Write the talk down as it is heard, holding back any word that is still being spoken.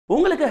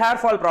உங்களுக்கு hair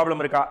fall problem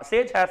இருக்கா?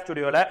 Sage hair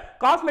ஸ்டுடியோல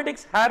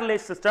cosmetics, hair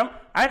lace system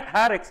and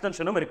hair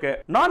எக்ஸ்டென்ஷனும் இருக்கு.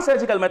 நான்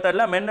சர்ஜிக்கல்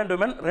மெத்தட்ல men and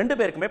women ரெண்டு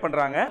பேருக்குமே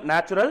பண்றாங்க.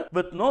 Natural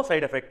with no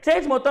side effect.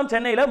 Sage மொத்தம்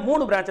சென்னையில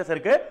 3 பிரான்ச்சஸ்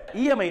இருக்கு.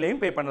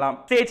 இஎம்ஐலயும் பே பண்ணலாம்.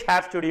 Sage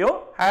hair studio,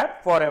 hair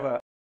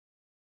forever.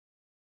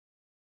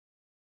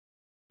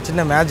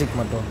 சின்ன மேஜிக்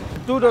மட்டும்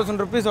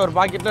 2000 rupees ஒரு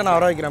பாக்கெட்டில் நான்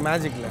வர வைக்கிறேன்.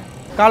 மேஜிக்கில்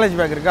காலேஜ்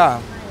பேக் இருக்கா,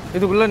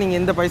 இதுக்குள்ளே நீங்கள்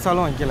எந்த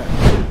பைசாலும் வைக்கல.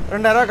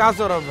 2000 காசு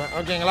வர வைப்பேன்.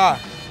 ஓகேங்களா?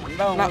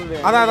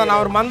 அதான்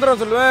நான் ஒரு மந்திரம்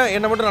சொல்லுவேன்,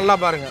 என்னை மட்டும் நல்லா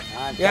பாருங்க.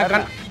 என்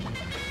கண்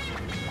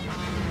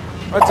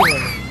வச்சுங்க.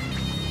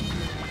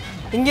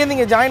 இங்கேருந்து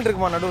இங்கே ஜாயின்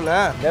இருக்குமா நடுவில்?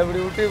 இப்படி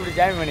விட்டு இப்படி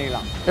ஜாயின்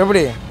பண்ணிக்கலாம்.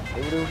 எப்படி?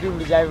 இப்படி விட்டு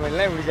இப்படி ஜாயின்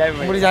பண்ணலாம், இப்படி ஜாயின்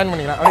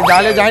பண்ணிக்கலாம். அப்படி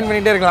ஜாலியாக ஜாயின்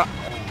பண்ணிகிட்டே இருக்கலாம்.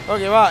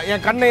 ஓகேவா?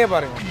 என் கண்ணையே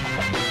பாருங்க.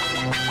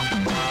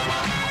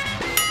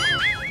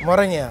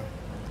 முறைங்க,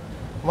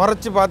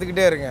 முறைச்சி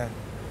பார்த்துக்கிட்டே இருங்க.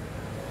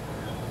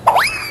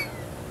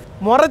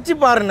 முறைச்சி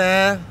பாருண்ணே.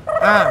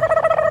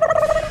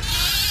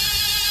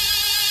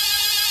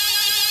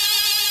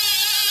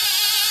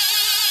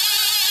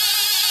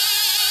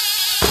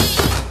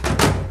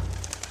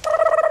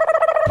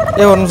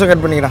 ஒரு நிமிஷம்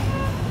கட் பண்ணிக்கிறேன்.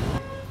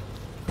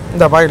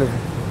 இந்த பாக்கெட்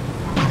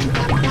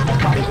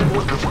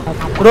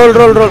ரோல்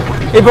ரோல் ரோல்.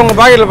 இப்போ உங்கள்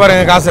பாக்கெட்டில்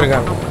பாருங்கள் காசு இருக்கா?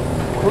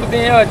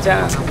 கொடுத்தீங்க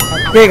வச்சேன்.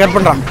 கட்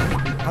பண்ணுறான்.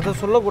 அதை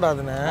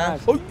சொல்லக்கூடாதுண்ணே.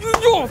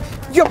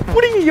 ஐயோ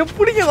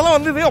எப்படிங்க இதெல்லாம்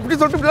வந்தது அப்படி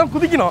சொல்லிட்டு இப்படிலாம்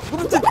குதிக்கணும்.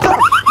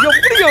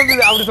 எப்படிங்க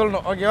வந்தது அப்படி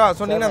சொல்லணும். ஓகேவா?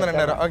 சொன்னீங்கன்னா அந்த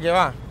 2000.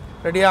 ஓகேவா?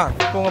 ரெடியா?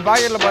 இப்போ உங்கள்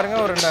பாக்கெட்டில்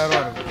பாருங்கள் ஒரு 2000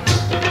 இருக்கு.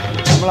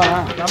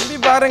 நம்பி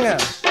பாருங்க.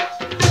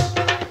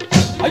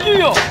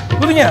 ஐயோ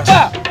குதிங்க.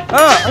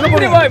 அங்கே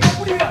போடுங்க.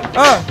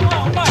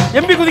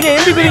 எம்பி குதிங்க,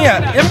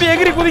 எம்பி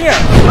எகிரி குதிங்க.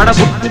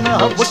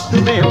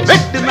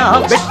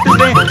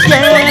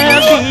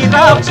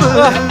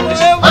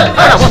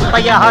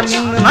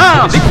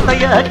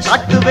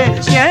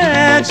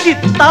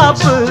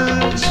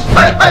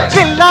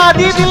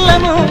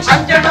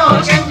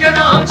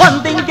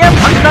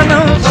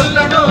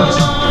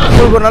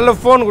 உங்களுக்கு ஒரு நல்ல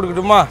ஃபோன்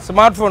கொடுக்கட்டுமா?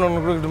 ஸ்மார்ட் ஃபோன்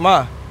ஒன்று கொடுக்கட்டுமா?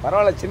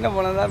 பரவாயில்ல, சின்ன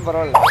போன தான்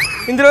பரவாயில்ல.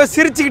 இந்த தடவை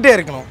சிரிச்சுக்கிட்டே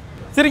இருக்கணும்.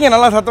 சிரிங்க,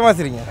 நல்லா சத்தமாக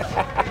சிரிங்க.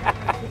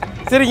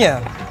 சரிங்க.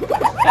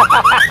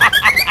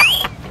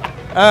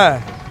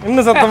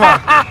 இன்னும் சத்தமா.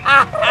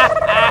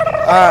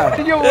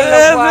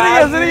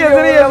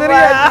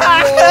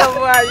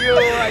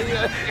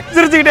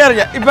 சிரிச்சுக்கிட்டே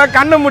இருக்க. இப்ப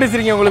கண்ணை மூடி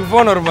சிரிங்க, உங்களுக்கு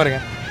போன் வரும் பாருங்க.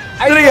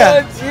 சரிங்க,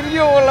 சிரிக்க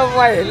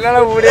உள்ளப்பா,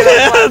 என்னால முடியல.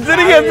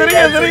 சரிங்க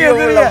சரிங்க சரிங்க சரிங்க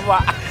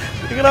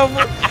சரிங்க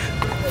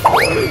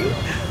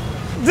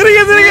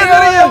சரிங்க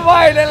சரிங்கப்பா,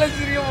 என்னால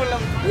சிரிக்க முடியல.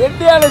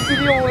 எட்டியால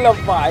சிரிக்க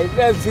முடியலப்பா, என்ன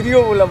சிரிக்க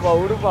முடியலப்பா.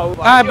 உடுப்பா.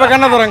 இப்ப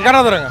கண்ணை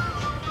தரங்க.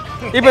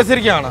 இப்ப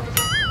சிரிக்க வேணாம்.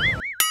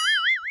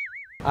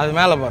 அது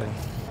மேல பாருங்க.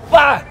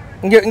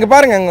 இங்க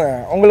பாருங்க,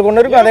 உங்களுக்கு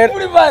ஒண்ணு இருக்கும். அதை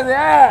எப்படிப்பா அது?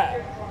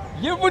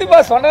 எப்படிப்பா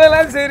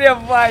சொன்னதெல்லாம்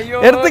சரியாப்பா? ஐயோ,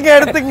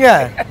 எடுத்துங்க.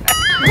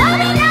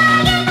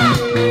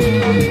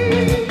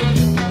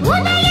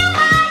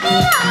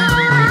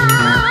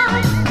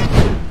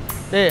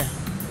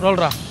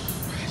 ரோல்ரா.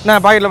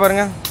 நான் பாக்கெட்ல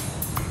பாருங்க.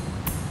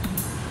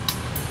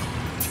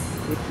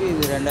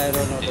 இது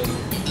 2000 நோட்டு.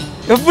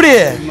 எப்படி?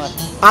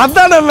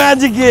 அதான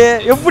மேஜிக்.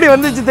 எப்படி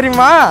வந்துச்சு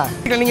தெரியுமா?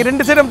 நீங்க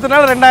 2 சைடு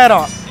அமுத்துனால 2000,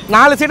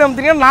 4 சைடு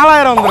அமுத்துனீங்கன்னா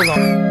 4000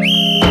 வந்திருக்கும்.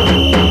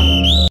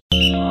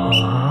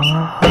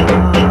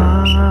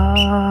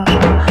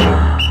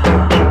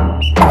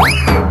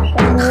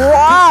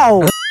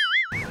 வாவ்!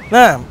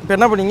 இப்போ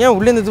என்ன பண்ணீங்க?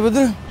 உள்ளே இருந்து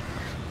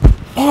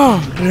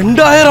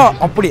 2000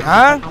 அப்படி.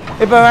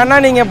 இப்போ வேணா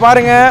நீங்க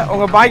பாருங்க,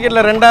 உங்க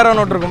பாக்கெட்ல 2000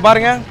 நோட்டு இருக்கும்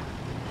பாருங்க.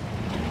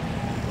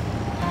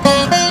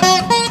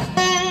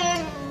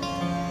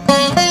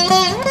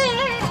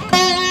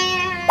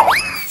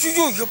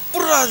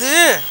 எப்படாது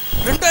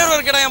 2000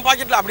 இருக்கடா என்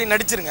பாக்கெட்ல அப்படி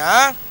நடிச்சிருங்க.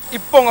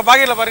 இப்போ உங்க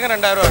பாக்கெட்ல பாருங்க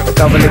 2000 இருக்கு.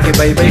 கவலைக்கு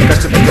பை பை,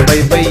 கஷ்டத்துக்கு பை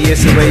பை,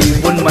 இயேசுவை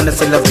உன்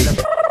மனசுல வை.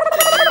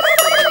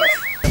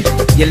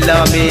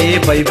 எல்லாமே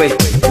பை பை,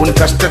 உன்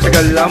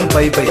கஷ்டத்துக்கெல்லாம்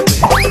பை பை.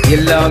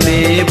 எல்லாமே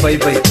பை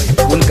பை,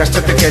 உன்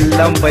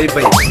கஷ்டத்துக்கெல்லாம் பை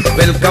பை.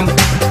 வெல்கம்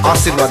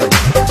ஆசீர்வாதம்,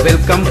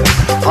 வெல்கம்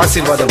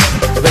ஆசீர்வாதம்,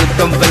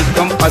 வெல்கம்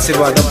வெல்கம்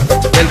ஆசீர்வாதம்,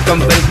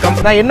 வெல்கம் வெல்கம்.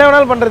 நான் என்ன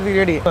வேணாலும்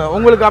பண்றதுக்கு ரெடி.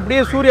 உங்களுக்கு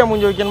அப்படியே சூர்யா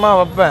மூஞ்சி வைக்கணுமா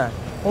வைப்பேன்,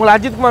 உங்களை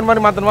அஜித் குமார்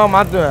மாதிரி மாத்தணுமா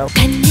மாத்துவேன்.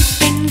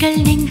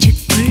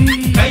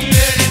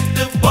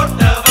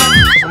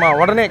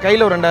 உடனே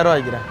கையில ஒரு 2000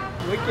 வைக்கிறேன்.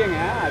 ஓகேங்க,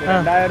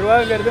 2000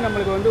 ரூபாங்கிறது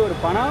நம்மளுக்கு வந்து ஒரு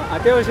பணம்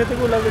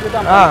அத்தியாவசியத்துக்கு உள்ளதுக்கு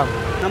தான்.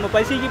 நம்ம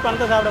பசிக்கு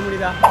பணத்தை சாப்பிட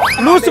முடியுதா?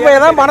 லூசு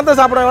பையன் தான் பணத்தை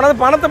சாப்பிடுவாங்க,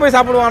 பணத்தை போய்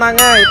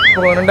சாப்பிடுவானாங்க.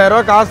 இப்போ 2000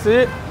 ரூபா காசு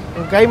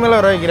கை மேலே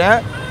வர வைக்கிறேன்.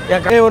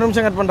 என் கையை ஒரு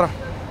நிமிஷம் கட் பண்ணுறேன்.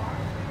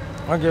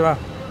 ஓகேவா?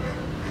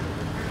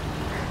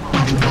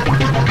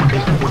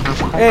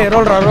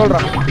 ரோல்ரா.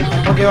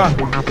 ஓகேவா?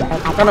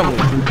 கண்ணை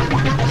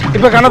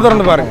இப்போ கண்ணை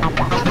திறந்து பாருங்க.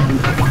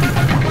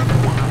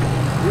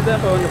 இதுதான்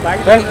இப்போ உங்கள்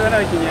பாக்கெட் தானே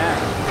வைக்கீங்க.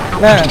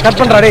 கட்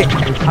பண்ணுறாடே,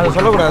 அதை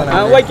சொல்லக்கூடாது.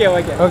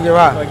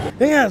 ஓகேவா?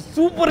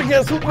 சூப்பருங்க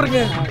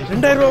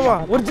 2000 ரூபாவா?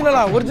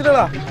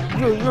 ஒரிஜினலா?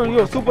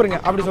 ஐயோ சூப்பருங்க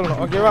அப்படி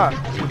சொல்லணும். ஓகேவா?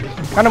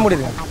 கண்ணை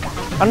மூடிடுங்க.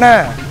 அண்ணா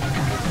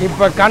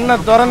இப்போ கண்ணை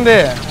திறந்து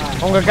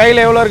உங்கள்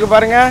கையில் எவ்வளோ இருக்குது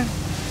பாருங்க.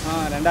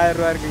 2000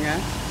 ரூபா இருக்குங்க.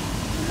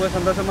 ரொம்ப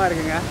சந்தோஷமா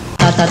இருக்குங்க.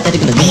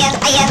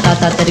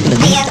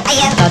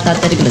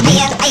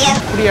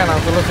 அப்படியா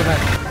நான் சொல்ல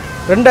சொன்னேன்.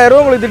 2000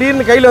 ரூபா உங்களுக்கு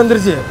திடீர்னு கையில்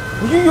வந்துருச்சு.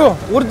 ஐயோ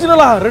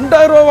ஒரிஜினலா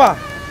 2000 ரூபாவா?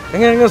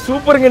 எங்க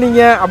சூப்பருங்க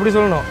நீங்கள் அப்படி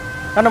சொல்லணும்.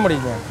 பண்ண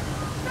முடியுங்க.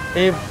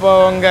 இப்போ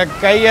உங்கள்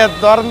கையை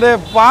திறந்து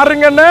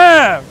பாருங்கண்ணே.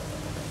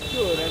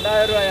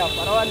 2000 ரூபாயா?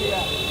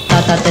 பரவாயில்லையா?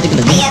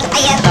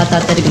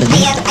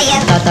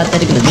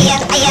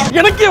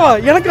 எனக்கேவா?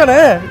 எனக்கானே?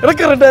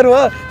 எனக்கு 2000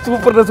 ரூபா.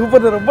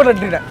 சூப்பர் ரொம்ப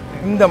நன்றிண்ணே.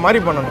 இந்த மாதிரி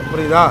பண்ணணும்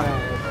புரியுதா?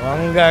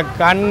 உங்க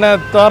கண்ணை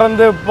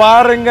திறந்து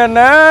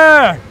பாருங்கண்ணே.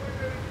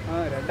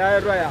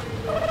 2000 ரூபாயா?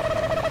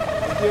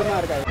 முக்கியமாக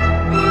இருக்காது.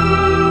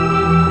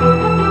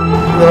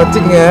 இதை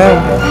வச்சுக்கங்க.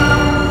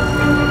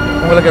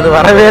 உங்களுக்கு அது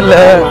வரவே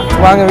இல்லை.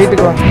 வாங்க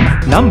வீட்டுக்கு வாங்க.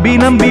 நம்பி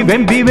நம்பி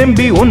வெம்பி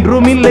வெம்பி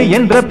ஒன்றுமில்லை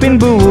என்ற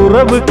பின்பு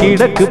உறவு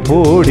கிடக்கு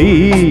போடி,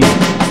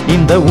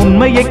 இந்த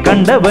உண்மையை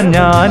கண்டவன்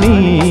ஞானி.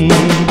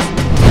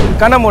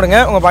 கண்ணை மூடுங்க.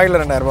 உங்கள்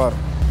பாக்கெட்டில் 2000 ரூபா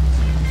வரும்.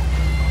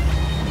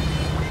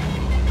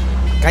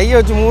 கையை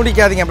வச்சு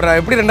மூடிக்காதீங்க. அப்புறம்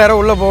எப்படி 2000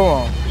 உள்ளே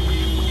போவோம்?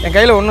 என்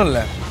கையில் ஒன்றும்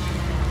இல்லை.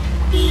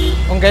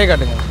 உங்கள் கையை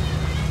காட்டுங்க.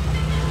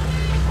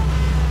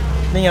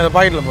 நீங்கள் அதை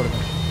பாக்கெட்டில் போடுங்க.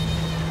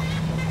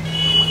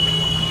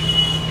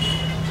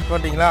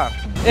 போட்டிங்களா?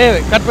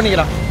 கட்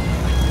பண்ணிக்கலாம்.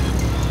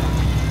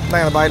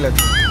 நாங்கள் அந்த பாக்கெட்டில்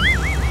வச்சு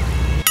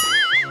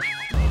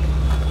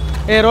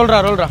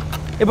ரோல்ரா.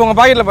 இப்போ உங்கள்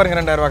பாக்கெட்டில் பாருங்கள்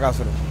 2000 ரூபா காசு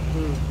வரும்.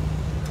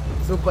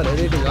 சூப்பர்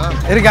எடிட்டிங்கா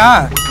இருக்கா?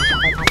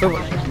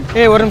 சூப்பர்.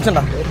 ஒரு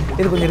நிமிஷம்டா.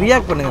 இது கொஞ்சம்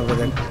ரியாக்ட் பண்ணுங்க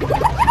பிரதர்.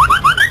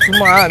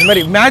 சும்மா இந்த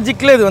மாதிரி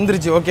மேஜிக்கில் இது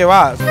வந்துருச்சு.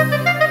 ஓகேவா?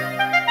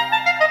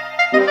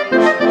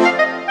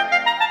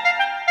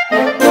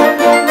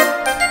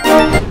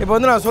 இப்போ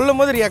வந்து நான் சொல்லும்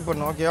போது ரியாக்ட்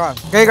பண்ணும். ஓகேவா?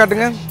 கை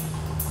காட்டுங்க.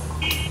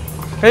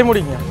 கை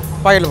முடிங்க.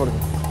 பாக்கெட்டில்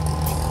போடுங்க.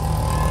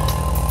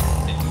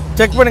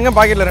 செக் பண்ணுங்க.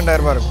 பாக்கெட்டில் 2000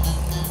 ரூபா இருக்கும்.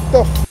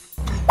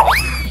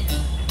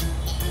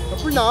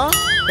 எப்படின்னா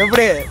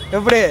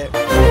எப்படி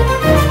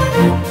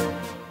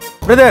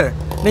பிரதர்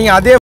நீங்கள்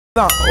அதே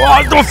தான்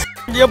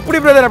எப்படி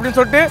பிரதர் அப்படின்னு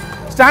சொல்லிட்டு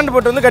ஸ்டாண்ட்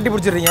போட்டு வந்து கட்டி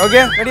பிடிச்சிடுறீங்க.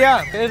 ஓகே ரெடியா?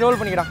 ரோல்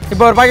பண்ணிக்கிறா.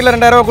 இப்போ ஒரு பாக்கெட்டில்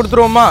 2000 ரூபா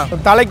கொடுத்துருவோமா?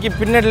 தலைக்கு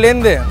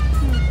பின்னாடிலேருந்து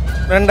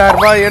 2000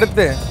 ரூபாய்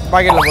எடுத்து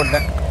பாக்கெட்டில்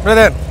போட்டேன்.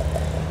 பிரதர்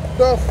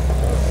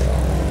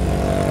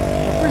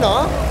எப்படின்னா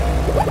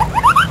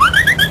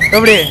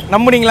எப்படி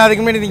நம்புனீங்களா?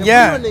 அதுக்கு முன்னாடி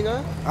நீங்கள்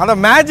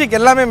அதான் மேஜிக்,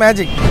 எல்லாமே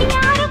மேஜிக்.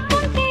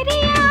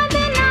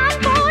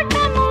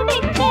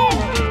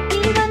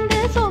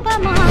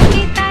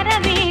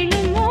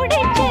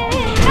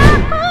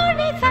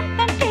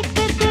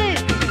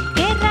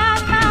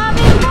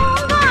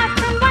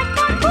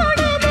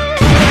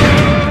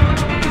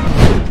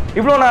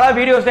 இவ்வளோ நாளாக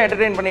வீடியோஸை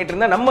என்டர்டெயின் பண்ணிட்டு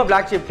இருந்த நம்ம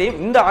Blacksheep டீம்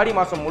இந்த ஆடி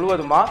மாதம்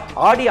முழுவதுமா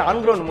ஆடி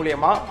ஆன்கிரவுண்ட்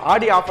மூலியமா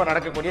ஆடி ஆஃபர்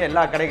நடக்கக்கூடிய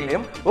எல்லா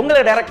கடைகளையும்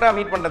உங்களை டைரக்டாக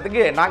மீட்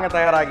பண்ணுறதுக்கு நாங்கள்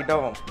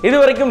தயாராகிட்டோம். இது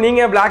வரைக்கும்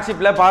நீங்கள்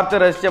Blacksheepல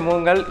பார்த்து ரசித்த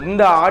முகங்கள்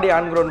இந்த ஆடி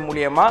ஆன்கிரவுண்ட்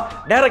மூலியமா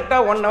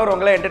டைரக்டாக 1 hour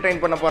உங்களை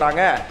என்டர்டெயின் பண்ண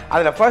போகிறாங்க.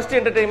 அதில் ஃபர்ஸ்ட்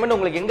என்டர்டெயின்மெண்ட்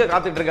உங்களுக்கு எங்கே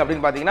காத்துட்டு இருக்கு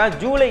அப்படின்னு பார்த்தீங்கன்னா,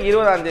 ஜூலை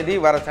 20ஆம் தேதி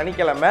வர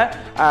சனிக்கிழமை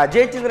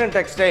ஜெயச்சந்திரன்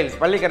டெக்ஸ்டைல்ஸ்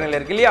பள்ளிக்கரணையில்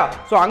இருக்கு இல்லையா?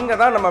 ஸோ அங்கே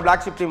தான் நம்ம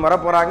Blacksheep டீம் வர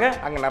போகிறாங்க.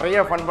 அங்கே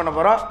நிறைய ஃபன் பண்ண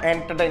போகிறோம்,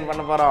 என்டர்டெயின்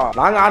பண்ண போகிறோம்.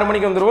 நாங்கள் 6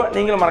 மணிக்கு வந்துடுவோம்,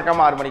 நீங்களும்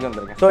மறக்காம 6 மணிக்கு வந்துருங்க.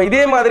 ஸோ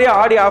இதே மாதிரி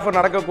ஆடி ஆஃபர்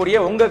நடக்கக்கூடிய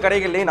உங்க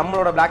கடைகள்லையும்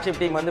நம்மளோட Blacksheep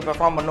டீம் வந்து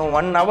பெர்ஃபார்ம் பண்ணும்,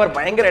 1 hour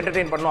பயங்கர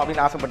என்டர்டெயின் பண்ணும்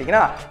அப்படின்னு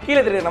ஆசைப்பட்டீங்கன்னா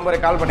கீழே தெரியுற நம்பரை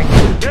கால் பண்ணுங்க.